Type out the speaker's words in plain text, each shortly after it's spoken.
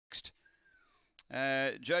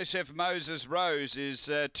Joseph Moses Rose is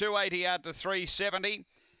 280 out to 370.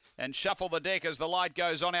 And Shuffle the Deck as the light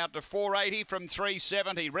goes on out to 480 from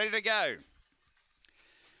 370. Ready to go.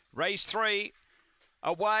 Race 3.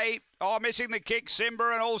 Away. Oh, missing the kick, Simba,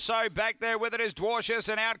 and also back there with it is Dwarcius,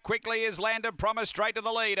 and out quickly is Landed Promise straight to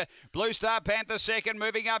the lead. Blue Star Panther second,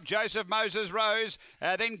 moving up Joseph Moses Rose.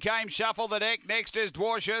 Then came Shuffle the Deck. Next is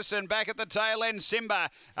Dwarcius, and back at the tail end, Simba.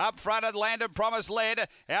 Up front of Landed Promise led.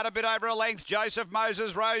 Out a bit over a length, Joseph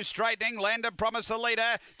Moses Rose straightening. Landed Promise the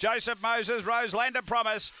leader. Joseph Moses Rose, Landed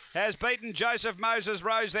Promise has beaten Joseph Moses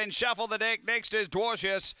Rose. Then Shuffle the Deck. Next is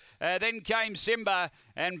Dwarcius. Then came Simba,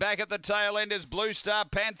 and back at the tail end is Blue Star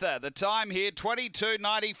Panther. The time here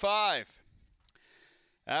 22.95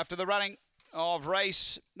 after the running of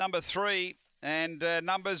race number 3, and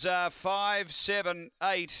numbers are 5, 7,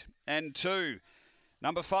 8 and 2.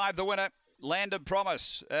 Number 5 the winner, Landed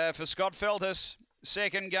Promise for Scott Feltus.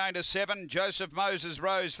 Second going to 7, Joseph Moses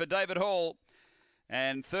Rose for David Hall,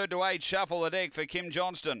 and third to 8, Shuffle the Deck for Kim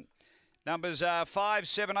Johnston. Numbers are 5,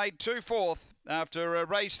 7, 8, 2 fourth after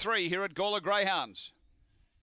race 3 here at Gawler Greyhounds.